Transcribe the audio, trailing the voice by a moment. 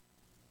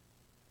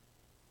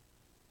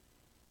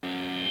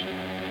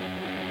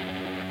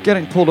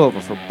Getting pulled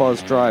over for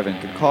buzz driving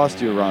can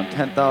cost you around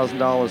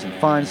 $10,000 in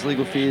fines,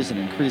 legal fees, and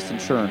increased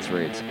insurance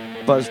rates.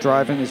 Buzz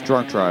driving is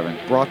drunk driving,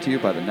 brought to you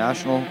by the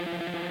National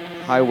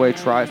Highway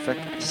Traffic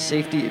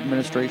Safety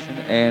Administration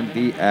and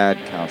the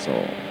Ad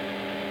Council.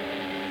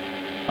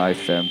 I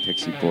fem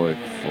Pixie Boy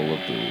full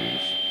of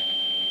booze.